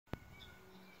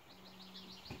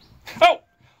Oh,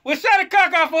 we shot a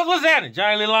cock off. What's that?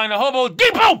 Giant Little Line of Hobo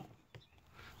Depot.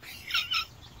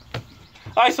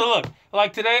 All right, so look,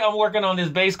 like today I'm working on this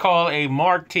bass called a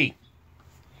Mark T.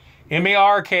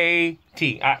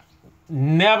 M-A-R-K-T. I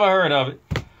never heard of it.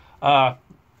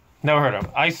 Never heard of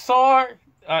it. I saw.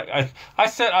 I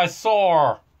said I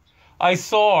saw. I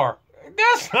saw.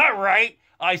 That's not right.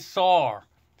 I saw.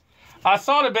 I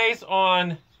saw the bass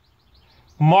on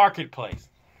Marketplace.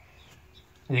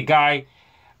 The guy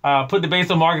put the bass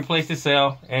on Marketplace to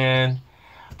sell, and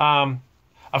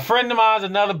a friend of mine,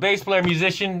 another bass player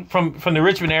musician from the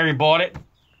Richmond area, bought it.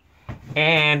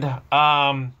 And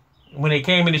when they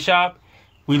came in the shop,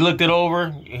 we looked it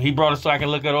over. He brought it so I can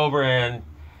look it over, and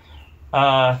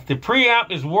the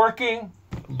preamp is working,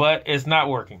 but it's not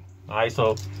working. All right,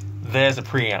 so there's a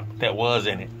preamp that was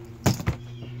in it.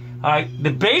 All right, the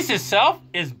bass itself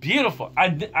is beautiful. I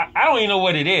don't even know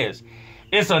what it is.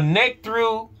 It's a neck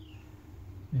through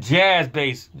jazz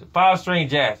bass, 5-string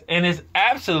jazz, and it's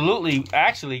absolutely,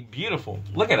 actually beautiful.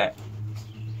 Look at that.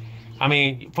 I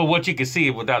mean, for what you can see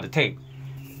without the tape,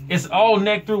 it's all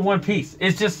neck through one piece.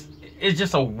 It's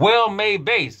just a well-made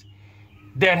bass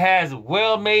that has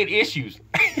well-made issues.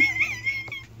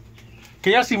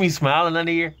 Can y'all see me smiling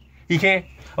under here? You can?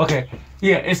 Okay.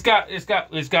 Yeah, it's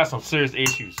got some serious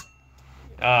issues.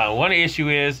 One issue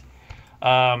is,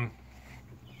 I'm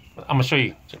gonna show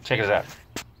you. Check this out.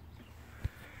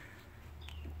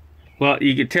 Well,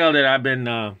 you can tell that I've been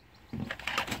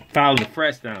filing the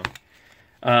frets down.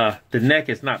 The neck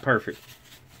is not perfect.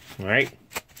 All right.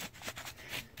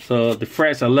 So the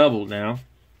frets are leveled now.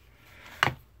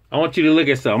 I want you to look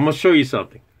at something. I'm gonna show you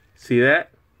something. See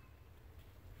that?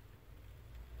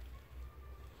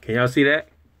 Can y'all see that?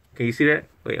 Can you see that?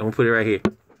 Wait, I'm gonna put it right here.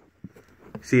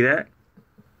 See that?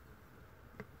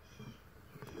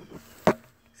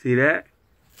 See that?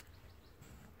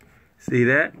 See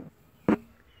that?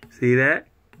 See that?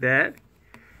 That?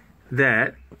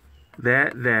 That?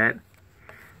 That? That?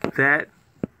 That?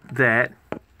 That?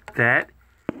 That?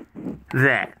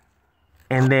 That?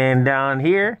 And then down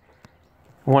here,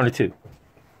 1 or 2.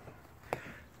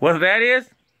 What that is?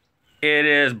 It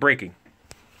is breaking.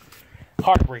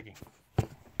 Heartbreaking.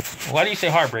 Why do you say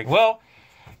heartbreaking? Well,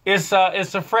 it's a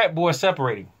fretboard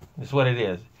separating. That's what it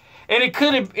is. And it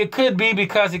could be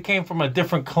because it came from a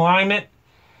different climate,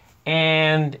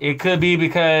 and it could be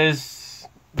because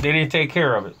they didn't take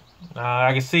care of it.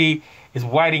 I can see it's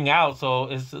whiting out, so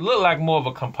it's a little like more of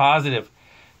a compositive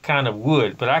kind of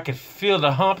wood, but I can feel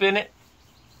the hump in it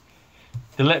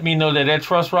to let me know that that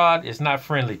truss rod is not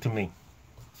friendly to me.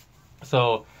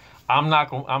 So I'm not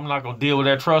gonna deal with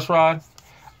that truss rod.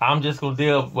 I'm just gonna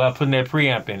deal with putting that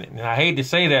preamp in it. And I hate to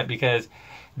say that because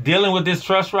dealing with this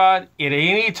truss rod, at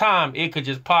any time it could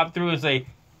just pop through and say,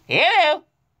 "Hello."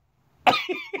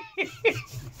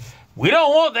 We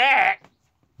don't want that.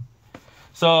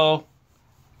 So,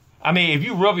 I mean, if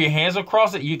you rub your hands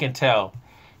across it, you can tell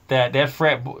that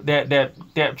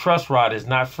that truss rod is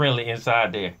not friendly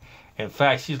inside there. In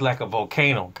fact, she's like a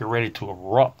volcano, get ready to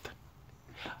erupt.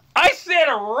 I said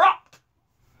erupt.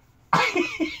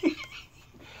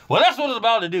 Well, that's what it's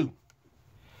about to do.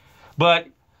 But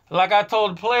like I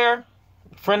told the player,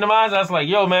 a friend of mine, I was like,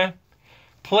 "Yo, man,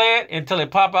 play it until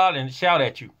it pop out and shout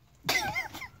at you."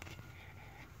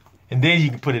 And then you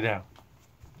can put it down.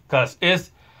 Because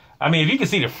it's, I mean, if you can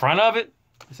see the front of it,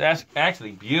 it's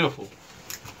actually beautiful.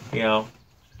 You know,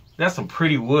 that's some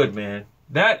pretty wood, man.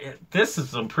 This is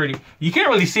some pretty, you can't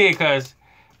really see it because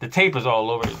the tape is all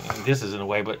over it. This is in the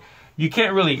way, but you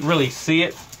can't really see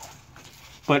it.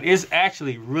 But it's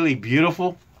actually really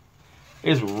beautiful.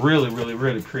 It's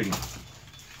really pretty.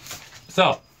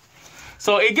 So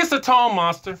it gets a tone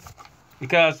monster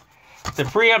because the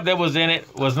preamp that was in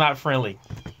it was not friendly.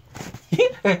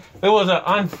 It was an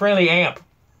unfriendly amp.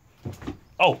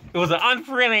 Oh, it was an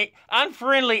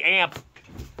unfriendly amp.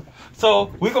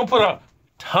 So we're gonna put a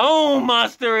tone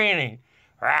monster in it.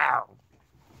 We're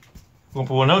gonna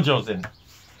put one of those Jones in it.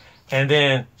 And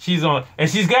then she's got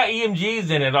EMGs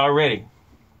in it already.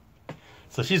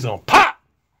 So she's gonna pop.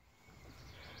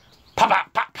 Pop,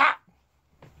 pop, pop, pop.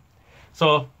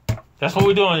 So that's what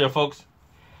we're doing here, folks,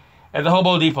 at the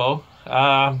Hobo Depot.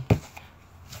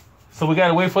 So we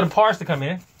gotta wait for the parts to come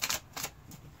in.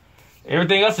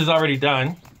 Everything else is already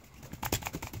done.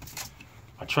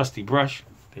 My trusty brush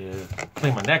to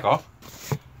clean my neck off,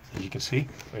 as you can see.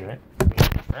 Wait a minute.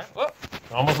 Oh,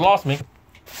 you almost lost me.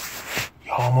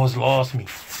 You almost lost me.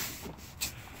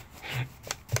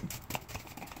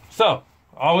 So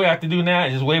all we have to do now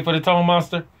is just wait for the tone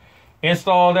monster,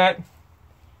 install that,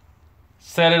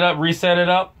 set it up, reset it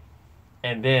up,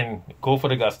 and then go for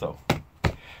the gusto.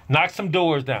 Knock some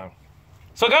doors down.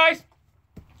 So, guys,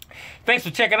 thanks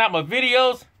for checking out my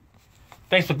videos.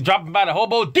 Thanks for dropping by the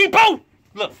Hobo Depot.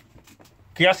 Look,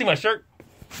 can y'all see my shirt?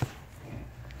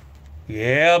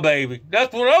 Yeah, baby.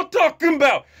 That's what I'm talking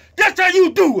about. That's how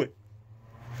you do it.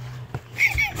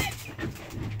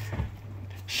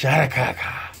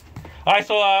 Shadakaka. All right,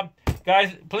 so,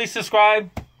 guys, please subscribe.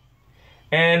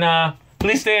 And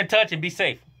please stay in touch and be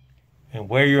safe. And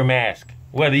wear your mask.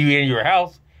 Whether you're in your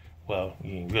house. Well,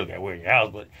 you ain't really got to wear it in your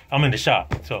house, but I'm in the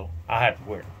shop, so I have to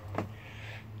wear it.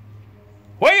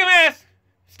 Wear your mask.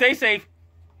 Stay safe.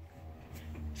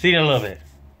 See you in a little bit.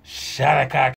 Shadakaka.